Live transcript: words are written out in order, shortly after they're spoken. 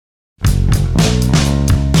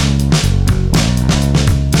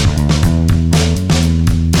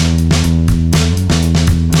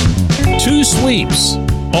sweeps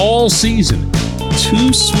all season.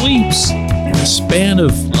 2 sweeps in a span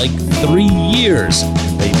of like 3 years.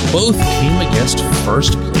 They both came against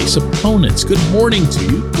first-place opponents. Good morning to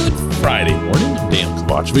you. Good Friday morning. I'm Dan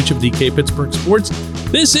Kovacevic of DK Pittsburgh Sports.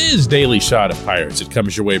 This is Daily Shot of Pirates. It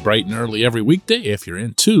comes your way bright and early every weekday if you're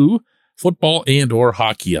into football and or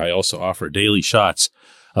hockey. I also offer daily shots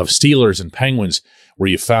of Steelers and Penguins where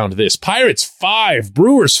you found this. Pirates 5,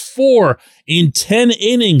 Brewers 4 in 10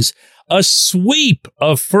 innings. A sweep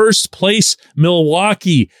of first place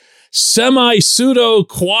Milwaukee. Semi-pseudo,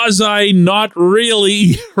 quasi, not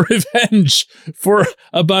really revenge for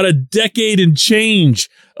about a decade and change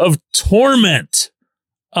of torment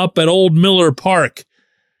up at Old Miller Park.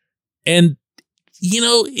 And, you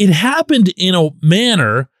know, it happened in a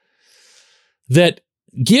manner that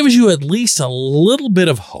gives you at least a little bit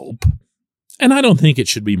of hope. And I don't think it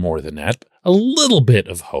should be more than that. A little bit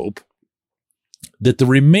of hope that the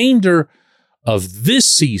remainder of this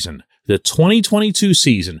season, the 2022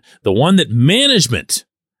 season, the one that management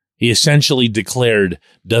essentially declared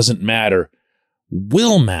doesn't matter,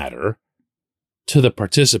 will matter to the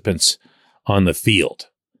participants on the field.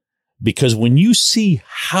 Because when you see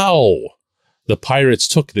how the Pirates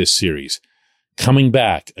took this series, coming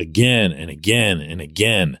back again and again and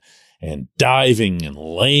again, and diving and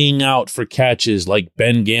laying out for catches like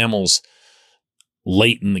Ben Gamel's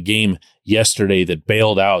late in the game yesterday that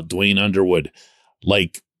bailed out Dwayne Underwood,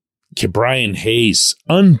 like Ke'Bryan Hayes'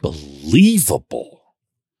 unbelievable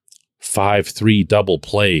 5-3 double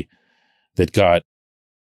play that got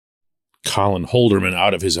Colin Holderman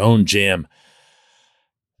out of his own jam.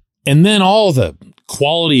 And then all the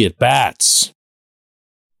quality at bats,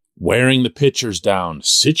 wearing the pitchers down,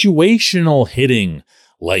 situational hitting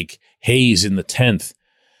like Hayes in the 10th,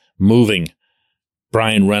 moving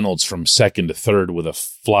Brian Reynolds from second to third with a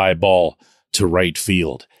fly ball to right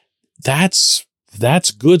field. That's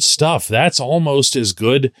good stuff. That's almost as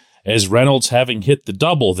good as Reynolds having hit the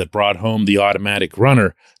double that brought home the automatic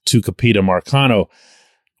runner to Capita Marcano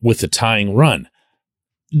with the tying run.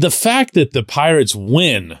 The fact that the Pirates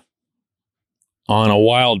win on a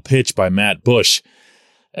wild pitch by Matt Bush,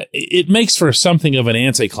 it makes for something of an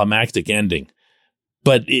anticlimactic ending,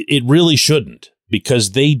 but it really shouldn't,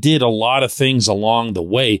 because they did a lot of things along the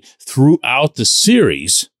way throughout the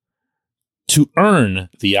series to earn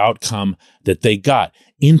the outcome that they got.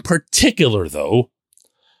 In particular, though,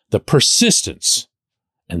 the persistence.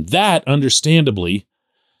 And that, understandably,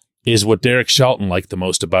 is what Derek Shelton liked the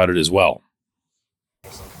most about it as well.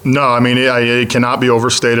 No, I mean, it cannot be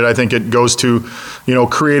overstated. I think it goes to,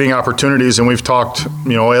 creating opportunities. And we've talked,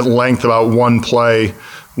 at length about one play,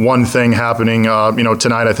 one thing happening.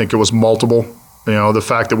 Tonight, I think it was multiple. The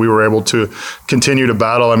fact that we were able to continue to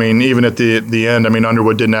battle. I mean, even at the end,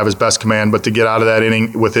 Underwood didn't have his best command, but to get out of that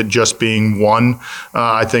inning with it just being one,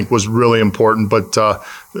 I think was really important. But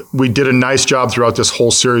we did a nice job throughout this whole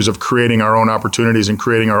series of creating our own opportunities and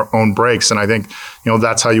creating our own breaks. And I think,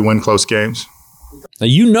 that's how you win close games. Now,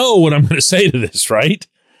 you know what I'm going to say to this, right?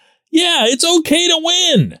 Yeah, it's okay to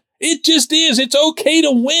win. It just is. It's okay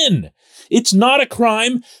to win. It's not a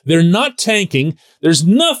crime. They're not tanking. There's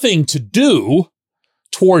nothing to do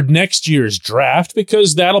toward next year's draft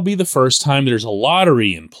because that'll be the first time there's a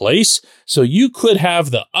lottery in place. So you could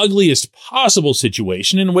have the ugliest possible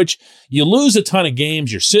situation in which you lose a ton of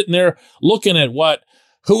games. You're sitting there looking at what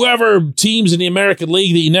whoever teams in the American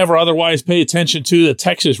League that you never otherwise pay attention to, the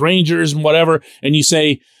Texas Rangers and whatever, and you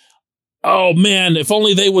say, oh man, if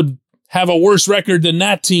only they would have a worse record than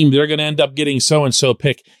that team, they're going to end up getting so-and-so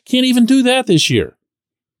pick. Can't even do that this year.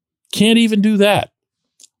 Can't even do that.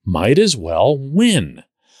 Might as well win.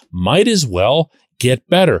 Might as well get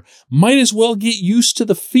better. Might as well get used to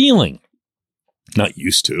the feeling. Not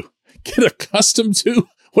used to. Get accustomed to.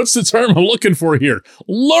 What's the term I'm looking for here?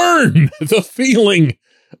 Learn the feeling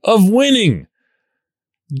of winning.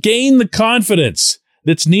 Gain the confidence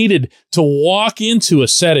that's needed to walk into a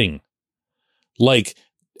setting like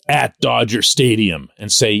at Dodger Stadium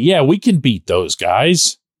and say, yeah, we can beat those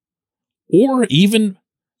guys. Or even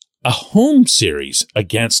a home series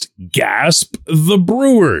against, gasp, the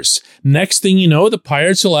Brewers. Next thing you know, the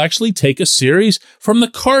Pirates will actually take a series from the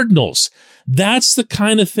Cardinals. That's the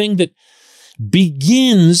kind of thing that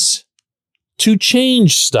begins to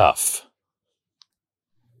change stuff.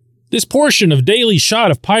 This portion of Daily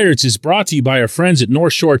Shot of Pirates is brought to you by our friends at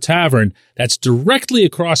North Shore Tavern. That's directly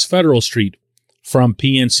across Federal Street from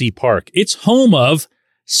PNC Park. It's home of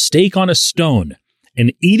Steak on a Stone, an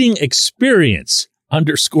eating experience,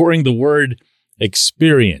 underscoring the word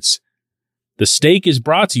experience. The steak is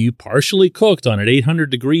brought to you partially cooked on an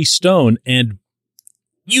 800-degree stone, and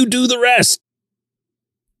you do the rest.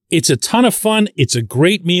 It's a ton of fun, it's a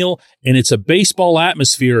great meal, and it's a baseball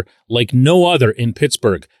atmosphere like no other in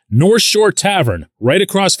Pittsburgh. North Shore Tavern, right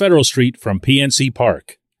across Federal Street from PNC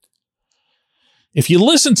Park. If you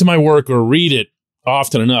listen to my work or read it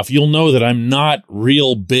often enough, you'll know that I'm not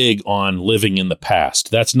real big on living in the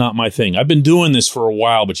past. That's not my thing. I've been doing this for a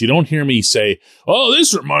while, but you don't hear me say, oh,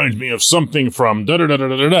 this reminds me of something from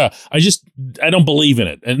da-da-da-da-da-da. I don't believe in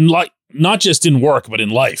it. And like, not just in work, but in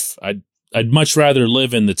life. I'd much rather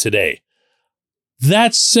live in the today.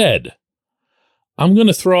 That said, I'm going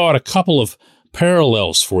to throw out a couple of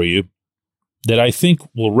parallels for you that I think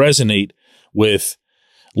will resonate with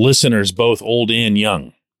listeners both old and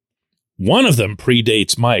young. One of them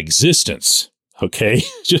predates my existence, okay?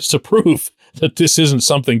 Just to prove that this isn't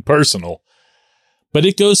something personal. But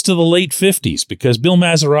it goes to the late 50s because Bill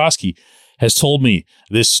Mazeroski has told me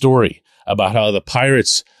this story about how the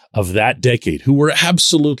Pirates of that decade, who were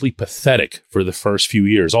absolutely pathetic for the first few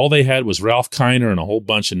years. All they had was Ralph Kiner and a whole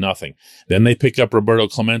bunch of nothing. Then they pick up Roberto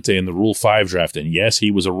Clemente in the Rule 5 draft, and yes,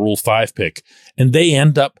 he was a Rule 5 pick. And they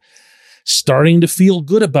end up starting to feel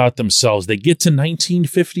good about themselves. They get to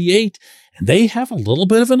 1958, and they have a little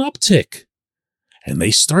bit of an uptick. And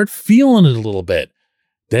they start feeling it a little bit.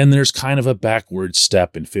 Then there's kind of a backward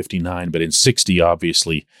step in 59, but in 60,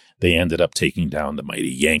 obviously, they ended up taking down the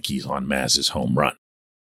mighty Yankees on Maz's home run.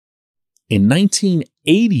 In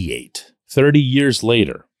 1988, 30 years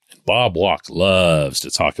later, and Bob Walk loves to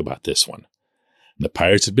talk about this one, the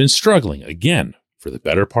Pirates had been struggling again for the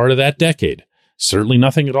better part of that decade. Certainly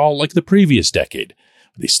nothing at all like the previous decade.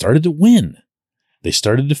 But they started to win. They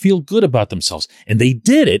started to feel good about themselves. And they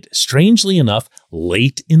did it, strangely enough,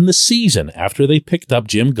 late in the season after they picked up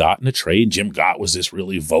Jim Gott in a trade. Jim Gott was this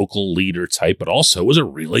really vocal leader type, but also was a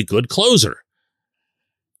really good closer.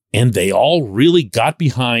 And they all really got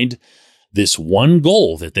behind this one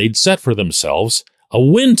goal that they'd set for themselves, a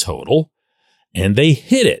win total, and they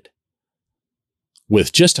hit it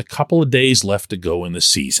with just a couple of days left to go in the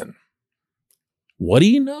season. What do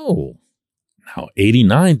you know? Now,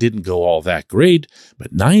 89 didn't go all that great,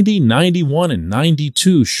 but 90, 91, and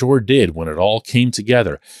 92 sure did when it all came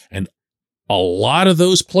together. And a lot of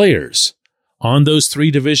those players on those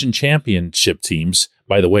 3 division championship teams,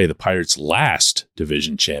 by the way, the Pirates' last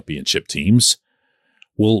division championship teams,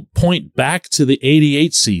 will point back to the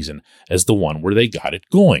 88 season as the one where they got it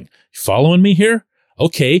going. Following me here?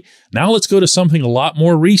 Okay, now let's go to something a lot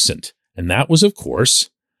more recent. And that was, of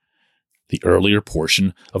course, the earlier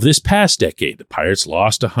portion of this past decade. The Pirates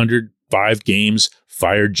lost 105 games,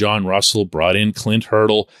 fired John Russell, brought in Clint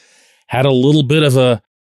Hurdle, had a little bit of a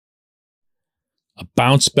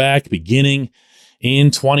bounce back beginning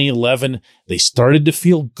in 2011. They started to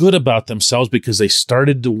feel good about themselves because they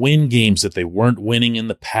started to win games that they weren't winning in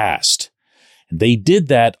the past. And they did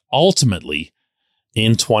that ultimately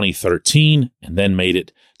in 2013 and then made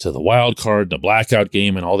it to the wild card, the blackout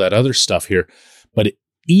game, and all that other stuff here. But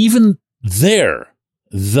even there,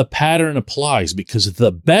 the pattern applies because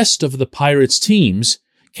the best of the Pirates teams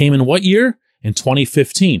came in what year? In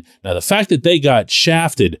 2015. Now, the fact that they got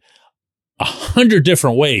shafted 100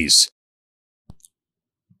 different ways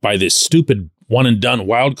by this stupid one-and-done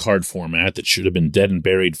wildcard format that should have been dead and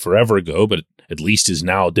buried forever ago, but at least is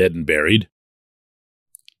now dead and buried.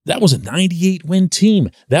 That was a 98-win team.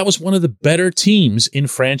 That was one of the better teams in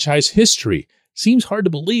franchise history. Seems hard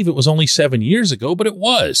to believe it was only 7 years ago, but it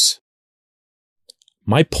was.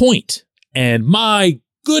 My point, and my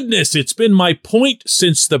goodness, it's been my point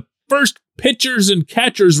since the first pitchers and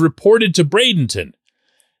catchers reported to Bradenton.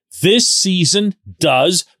 This season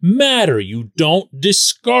does matter. You don't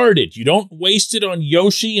discard it. You don't waste it on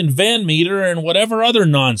Yoshi and Van Meter and whatever other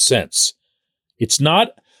nonsense. It's not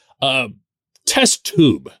a test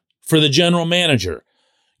tube for the general manager.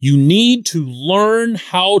 You need to learn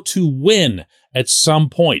how to win at some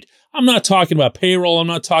point. I'm not talking about payroll. I'm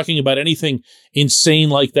not talking about anything insane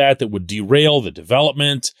like that would derail the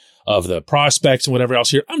development of the prospects and whatever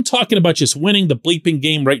else here. I'm talking about just winning the bleeping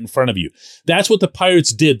game right in front of you. That's what the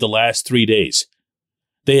Pirates did the last 3 days.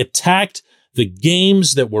 They attacked the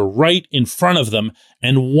games that were right in front of them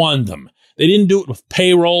and won them. They didn't do it with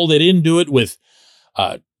payroll. They didn't do it with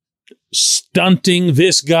stunting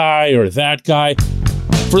this guy or that guy.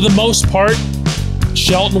 For the most part,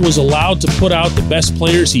 Shelton was allowed to put out the best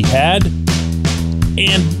players he had.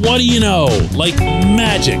 And what do you know? Like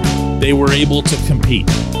magic, they were able to compete.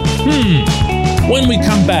 When we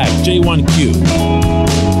come back, J1Q.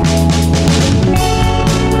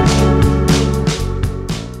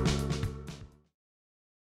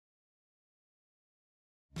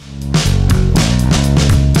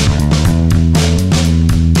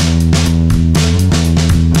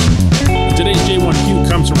 Today's J1Q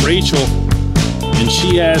comes from Rachel, and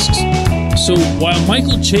she asks, so while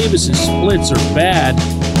Michael Chavis's splits are bad,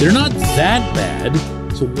 they're not that bad.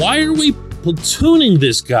 So why are we platooning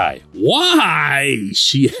this guy? Why?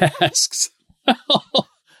 She asks.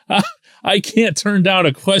 I can't turn down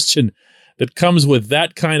a question that comes with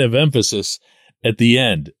that kind of emphasis at the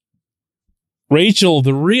end. Rachel,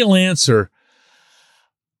 the real answer,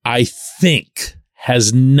 I think,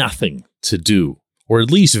 has nothing to do, or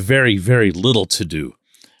at least very, very little to do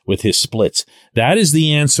with his splits. That is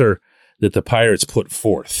the answer that the Pirates put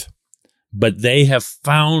forth. But they have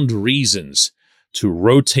found reasons to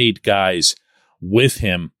rotate guys with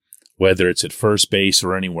him, whether it's at first base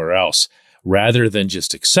or anywhere else, rather than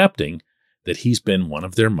just accepting that he's been one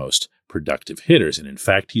of their most productive hitters. And in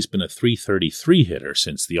fact, he's been a .333 hitter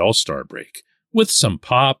since the All-Star break, with some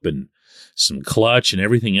pop and some clutch and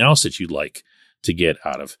everything else that you'd like to get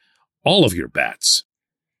out of all of your bats.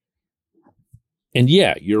 And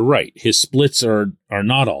yeah, you're right. His splits are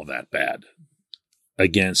not all that bad.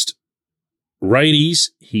 Against righties,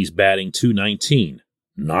 he's batting .219.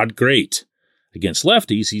 Not great. Against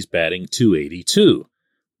lefties, he's batting .282.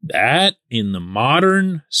 That, in the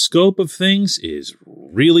modern scope of things, is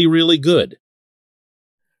really, really good.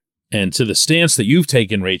 And to the stance that you've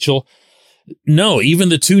taken, Rachel, no, even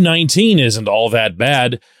the .219 isn't all that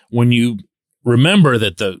bad when you remember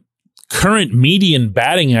that the current median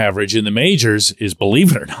batting average in the majors is,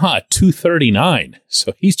 believe it or not, .239.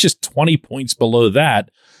 So he's just 20 points below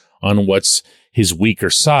that on what's his weaker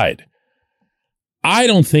side. I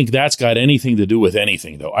don't think that's got anything to do with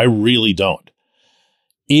anything, though. I really don't.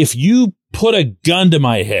 If you put a gun to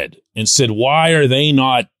my head and said, why are they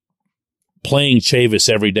not playing Chavis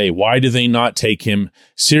every day? Why do they not take him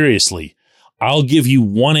seriously? I'll give you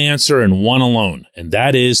one answer and one alone, and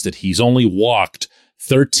that is that he's only walked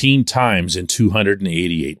 13 times in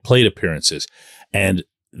 288 plate appearances. And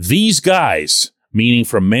these guys, meaning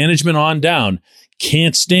from management on down,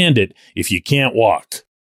 can't stand it if you can't walk.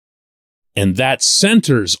 And that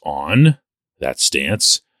centers on, that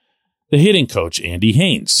stance, the hitting coach, Andy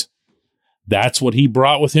Haynes. That's what he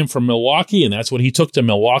brought with him from Milwaukee, and that's what he took to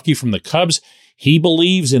Milwaukee from the Cubs. He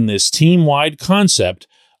believes in this team-wide concept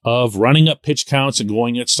of running up pitch counts and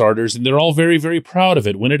going at starters, and they're all very, very proud of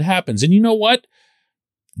it when it happens. And you know what?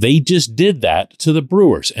 They just did that to the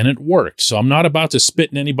Brewers, and it worked. So I'm not about to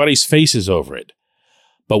spit in anybody's faces over it.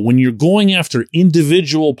 But when you're going after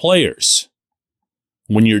individual players,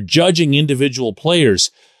 when you're judging individual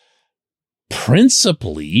players,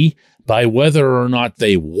 principally by whether or not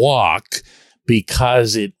they walk,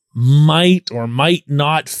 because it might or might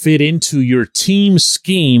not fit into your team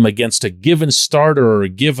scheme against a given starter or a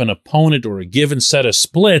given opponent or a given set of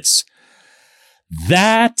splits,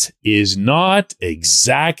 that is not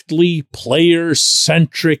exactly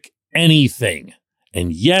player-centric anything.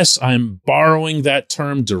 And yes, I'm borrowing that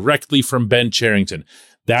term directly from Ben Cherington.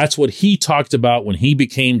 That's what he talked about when he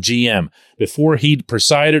became GM, before he'd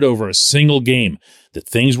presided over a single game, that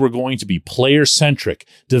things were going to be player-centric.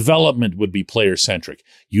 Development would be player-centric.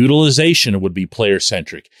 Utilization would be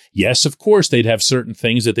player-centric. Yes, of course, they'd have certain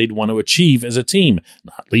things that they'd want to achieve as a team,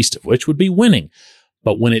 not least of which would be winning.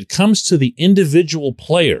 But when it comes to the individual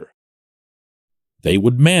player, they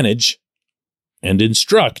would manage and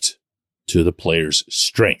instruct to the player's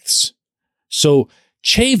strengths. So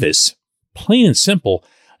Chavis, plain and simple,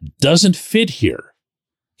 doesn't fit here.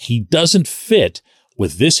 He doesn't fit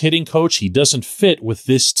with this hitting coach. He doesn't fit with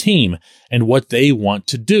this team and what they want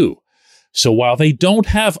to do. So while they don't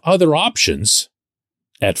have other options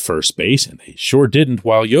at first base, and they sure didn't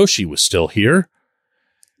while Yoshi was still here,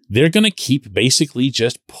 they're going to keep basically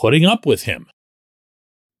just putting up with him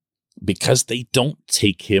because they don't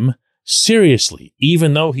take him seriously,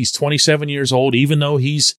 even though he's 27 years old, even though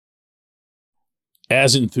he's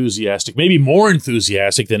as enthusiastic, maybe more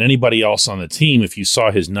enthusiastic than anybody else on the team. If you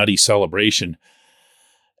saw his nutty celebration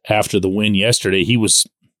after the win yesterday, he was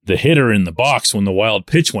the hitter in the box when the wild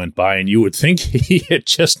pitch went by, and you would think he had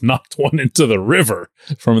just knocked one into the river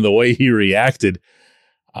from the way he reacted.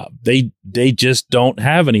 They just don't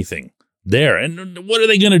have anything there. And what are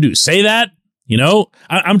they going to do? Say that? You know,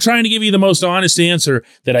 I'm trying to give you the most honest answer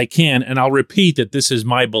that I can, and I'll repeat that this is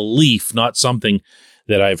my belief, not something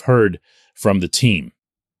that I've heard from the team.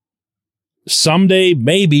 Someday,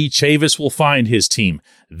 maybe Chavis will find his team.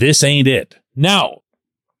 This ain't it. Now,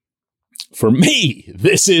 for me,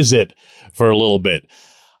 this is it for a little bit.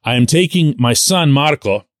 I am taking my son,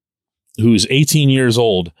 Marco, who's 18 years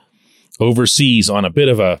old, overseas on a bit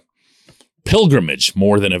of a pilgrimage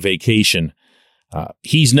more than a vacation.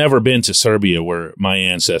 He's never been to Serbia, where my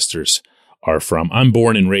ancestors are from. I'm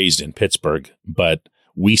born and raised in Pittsburgh, but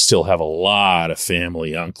we still have a lot of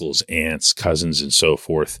family, uncles, aunts, cousins, and so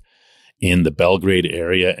forth in the Belgrade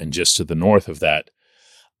area and just to the north of that.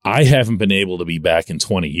 I haven't been able to be back in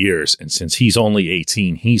 20 years. And since he's only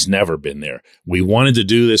 18, he's never been there. We wanted to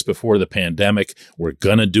do this before the pandemic. We're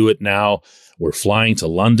going to do it now. We're flying to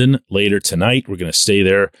London later tonight. We're going to stay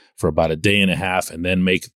there for about a day and a half and then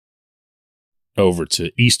make over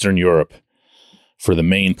to Eastern Europe for the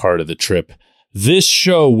main part of the trip. This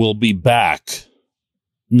show will be back,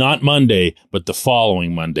 not Monday, but the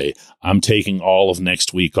following Monday. I'm taking all of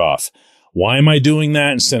next week off. Why am I doing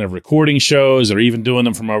that instead of recording shows or even doing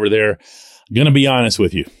them from over there? I'm going to be honest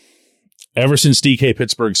with you. Ever since DK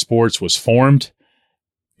Pittsburgh Sports was formed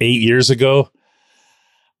 8 years ago,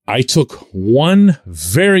 I took one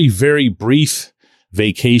very, very brief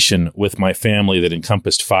vacation with my family that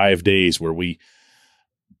encompassed 5 days where we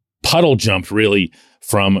puddle jumped really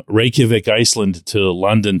from Reykjavik, Iceland to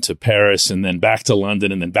London to Paris and then back to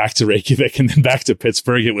London and then back to Reykjavik and then back to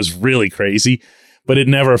Pittsburgh. It was really crazy. But it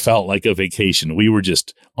never felt like a vacation. We were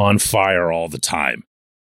just on fire all the time.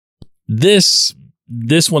 This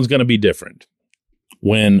one's going to be different.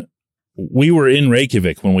 When we were in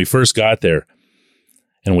Reykjavik, when we first got there,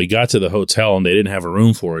 and we got to the hotel and they didn't have a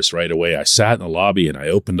room for us right away, I sat in the lobby and I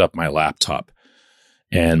opened up my laptop.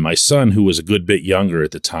 And my son, who was a good bit younger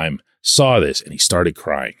at the time, saw this and he started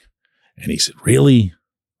crying. And he said, "Really?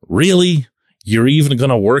 Really? You're even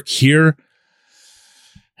going to work here?"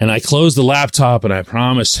 And I closed the laptop and I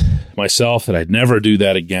promised myself that I'd never do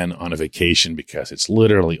that again on a vacation because it's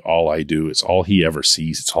literally all I do. It's all he ever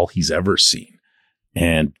sees. It's all he's ever seen.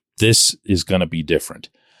 And this is going to be different.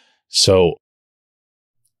 So,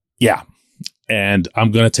 yeah. And I'm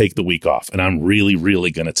going to take the week off. And I'm really, really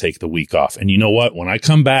going to take the week off. And you know what? When I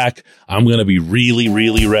come back, I'm going to be really,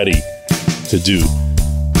 really ready to do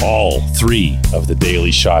all 3 of the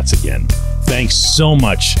daily shots again. Thanks so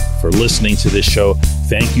much for listening to this show.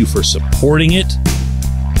 Thank you for supporting it.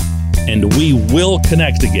 And we will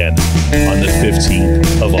connect again on the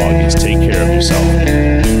 15th of August. Take care of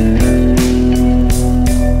yourself.